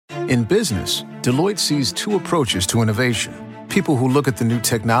In business, Deloitte sees two approaches to innovation. People who look at the new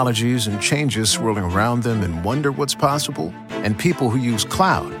technologies and changes swirling around them and wonder what's possible, and people who use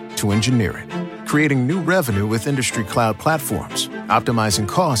cloud to engineer it, creating new revenue with industry cloud platforms, optimizing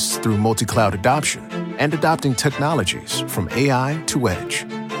costs through multi-cloud adoption, and adopting technologies from AI to edge.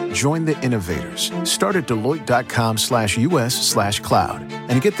 Join the innovators. Start at Deloitte.com/US/cloud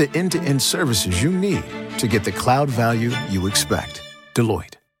and get the end-to-end services you need to get the cloud value you expect.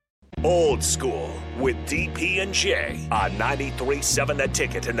 Deloitte. Old School with DP and J on 93.7 The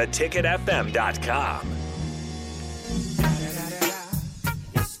Ticket and theticketfm.com.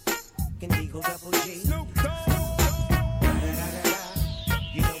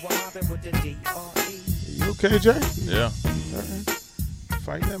 You okay, Jay? Yeah. All right.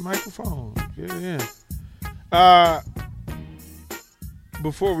 Fight that microphone. Get it in.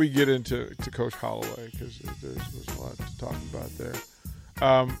 Before we get into Coach Holloway, because there's a lot to talk about there.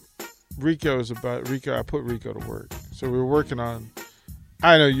 Rico, I put Rico to work. So we were working on.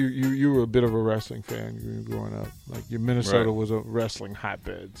 I know you were a bit of a wrestling fan when you were growing up. Like your Minnesota was a wrestling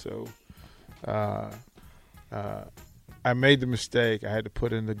hotbed. So I made the mistake. I had to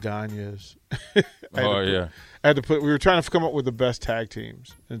put in the Gagnes. We were trying to come up with the best tag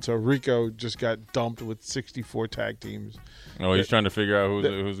teams, and so Rico just got dumped with 64 tag teams. Oh, he's trying to figure out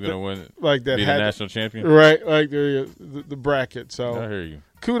who's going to win, like that, be the national champion, right? Like the bracket. So I hear you.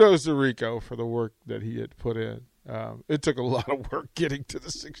 Kudos to Rico for the work that he had put in. It took a lot of work getting to the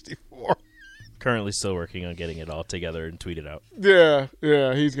 64. Currently still working on getting it all together and tweeted out. Yeah,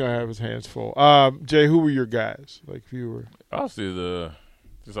 he's gonna have his hands full. Jay, who were your guys? Like if you were, obviously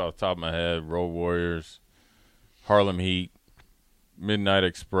just off the top of my head, Road Warriors, Harlem Heat, Midnight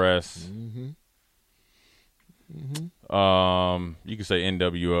Express. You could say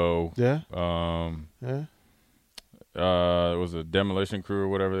NWO. Yeah. It was a Demolition Crew or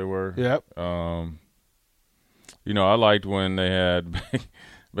whatever they were. Yep. I liked when they had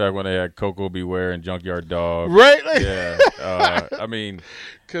back when they had Coco Beware and Junkyard Dog. Right. Yeah.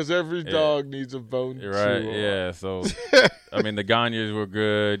 Because every dog needs a bone. Right. Yeah. So, the Gagnes were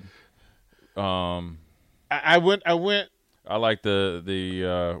good. I went. I like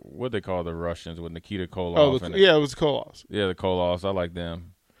the what they call the Russians with Nikita Koloff. It was Koloffs. Yeah, the Koloffs. I like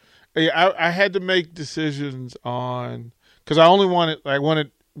them. Yeah, I had to make decisions on because I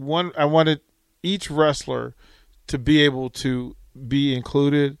wanted each wrestler to be able to be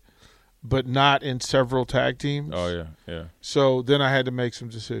included, but not in several tag teams. Oh yeah. So then I had to make some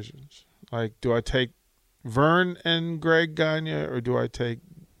decisions. Like, do I take Vern and Greg Gagne, or do I take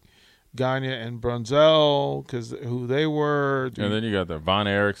Gagne and Brunzell because who they were? And then you got the Von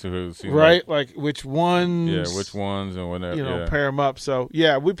Erichs, who's right. Like which ones? Yeah, which ones and whatever. Pair them up. So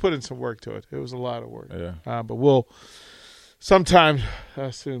yeah, we put in some work to it. It was a lot of work. Yeah. But we'll sometime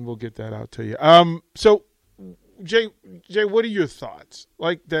soon we'll get that out to you. So Jay, what are your thoughts?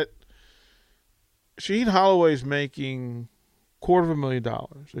 Like that, Shaheen Holloway's making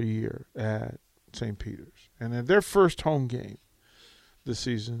 $250,000 a year at St. Peter's, and at their first home game this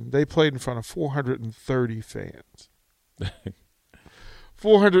season, they played in front of 430 fans.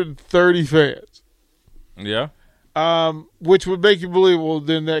 430 fans. Yeah. Which would make you believe, well,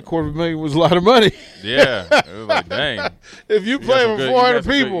 then that $250,000 was a lot of money. Yeah. It was like, dang. If you play with 400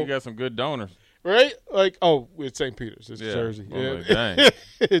 people. You got some good donors. Right? Like, it's St. Peter's. It's Jersey. Well, like, dang.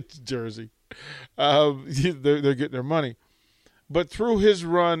 It's Jersey. They're getting their money. But through his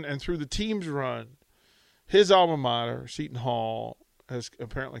run and through the team's run, his alma mater, Seton Hall, has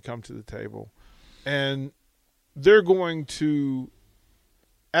apparently come to the table. And they're going to,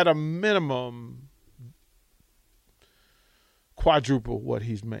 at a minimum, quadruple what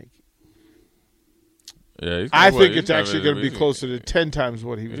he's making. Yeah, I think it's actually going to be closer to 10 times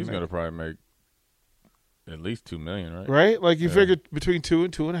what he was making. He's going to probably make at least $2 million, right? Right? Like you figure between 2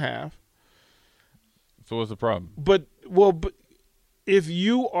 and 2.5. So what's the problem? But if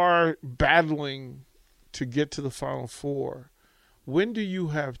you are battling to get to the Final Four, when do you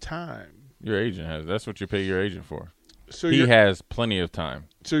have time? Your agent has. That's what you pay your agent for. So he has plenty of time.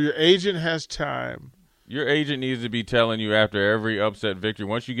 So your agent has time. Your agent needs to be telling you after every upset victory.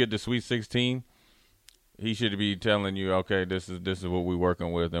 Once you get to Sweet 16, he should be telling you, okay, this is what we're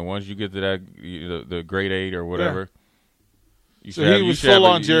working with. And once you get to that, the grade 8 or whatever, he was full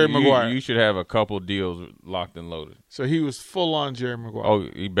on Jerry Maguire. You should have a couple deals locked and loaded. So he was full on Jerry Maguire. Oh,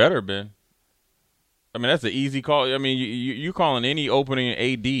 he better have been. I mean, that's an easy call. I mean, you calling any opening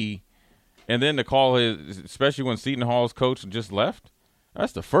AD, and then to call his, especially when Seton Hall's coach just left,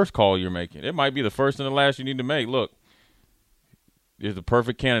 that's the first call you're making. It might be the first and the last you need to make. Look, here's the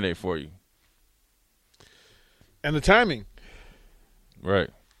perfect candidate for you. And the timing. Right.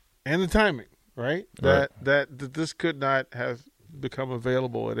 and the timing, right? That this could not have become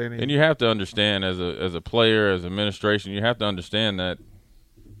available at any. And you have to understand, as a player, as administration, you have to understand that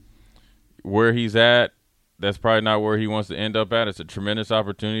where he's at, that's probably not where he wants to end up at. It's a tremendous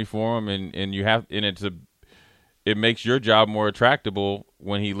opportunity for him, and it makes your job more attractable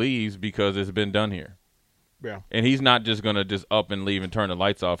when he leaves because it's been done here. Yeah. And he's not just going to just up and leave and turn the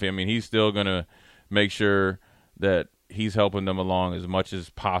lights off. I mean, he's still going to make sure that he's helping them along as much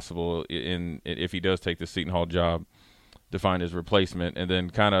as possible if he does take the Seton Hall job to find his replacement, and then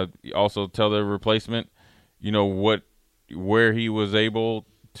kind of also tell the replacement, where he was able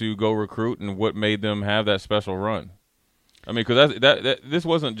to go recruit and what made them have that special run. I mean, because this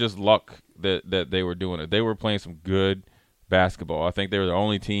wasn't just luck that they were doing it. They were playing some good basketball. I think they were the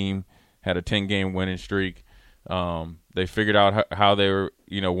only team had a 10-game winning streak. They figured out how they were,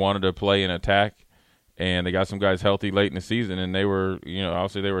 wanted to play and attack, and they got some guys healthy late in the season, and they were,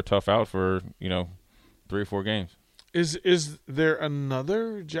 obviously they were tough out for, 3 or 4 games. Is there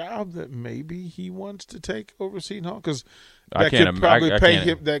another job that maybe he wants to take over Seton Hall? Because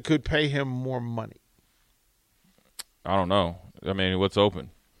that could pay him more money. I don't know. I mean, what's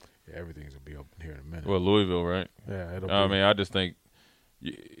open? Yeah, everything's gonna be open here in a minute. Well, Louisville, right? Yeah, I mean, I just think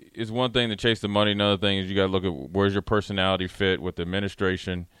it's one thing to chase the money. Another thing is you got to look at where's your personality fit with the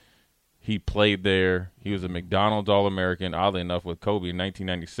administration. He played there. He was a McDonald's All-American, oddly enough, with Kobe in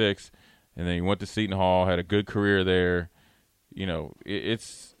 1996. And then he went to Seton Hall, had a good career there.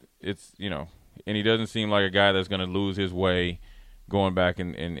 It's and he doesn't seem like a guy that's going to lose his way going back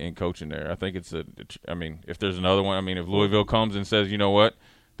and coaching there. I think if there's another one, if Louisville comes and says, you know what,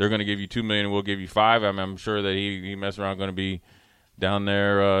 they're going to give you $2 million and we'll give you $5 million, I'm sure that he mess around going to be down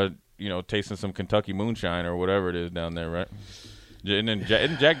there, tasting some Kentucky moonshine or whatever it is down there, right? And then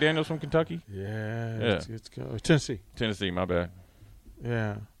isn't Jack Daniels from Kentucky? Yeah. It's Tennessee. Tennessee, my bad.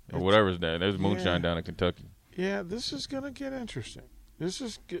 Yeah. Or whatever's there. There's moonshine down in Kentucky. Yeah, this is going to get interesting. This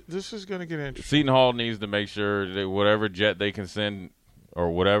is going to get interesting. Seton Hall needs to make sure that whatever jet they can send or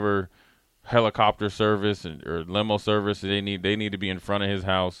whatever helicopter service or limo service they need to be in front of his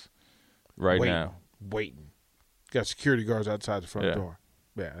house now. Waiting. Got security guards outside the front door.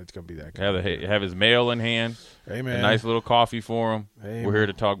 Yeah, it's going to be that kind have his mail in hand. Hey, man. A nice little coffee for him. Hey, we're here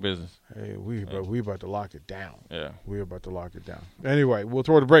to talk business. Hey, we about to lock it down. Yeah. We're about to lock it down. Anyway, we'll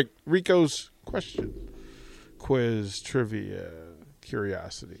throw the break. Rico's question, quiz, trivia,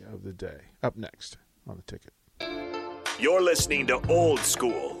 curiosity of the day. Up next on The Ticket. You're listening to Old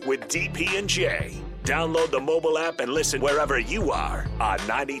School with DP and J. Download the mobile app and listen wherever you are on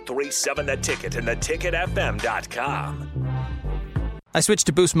 93.7 The Ticket and theticketfm.com. I switched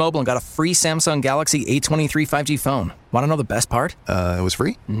to Boost Mobile and got a free Samsung Galaxy A23 5G phone. Want to know the best part? It was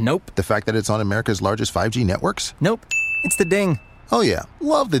free? Nope. The fact that it's on America's largest 5G networks? Nope. It's the ding. Oh, yeah.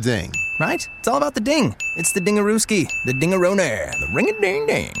 Love the ding. Right? It's all about the ding. It's the dingarooski, the dingarooner, the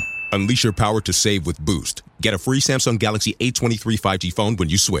ring-a-ding-ding. Unleash your power to save with Boost. Get a free Samsung Galaxy A23 5G phone when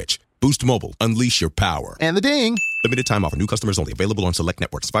you switch. Boost Mobile. Unleash your power. And the ding. Limited time offer. New customers only. Available on select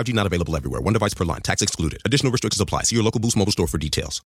networks. 5G not available everywhere. One device per line. Tax excluded. Additional restrictions apply. See your local Boost Mobile store for details.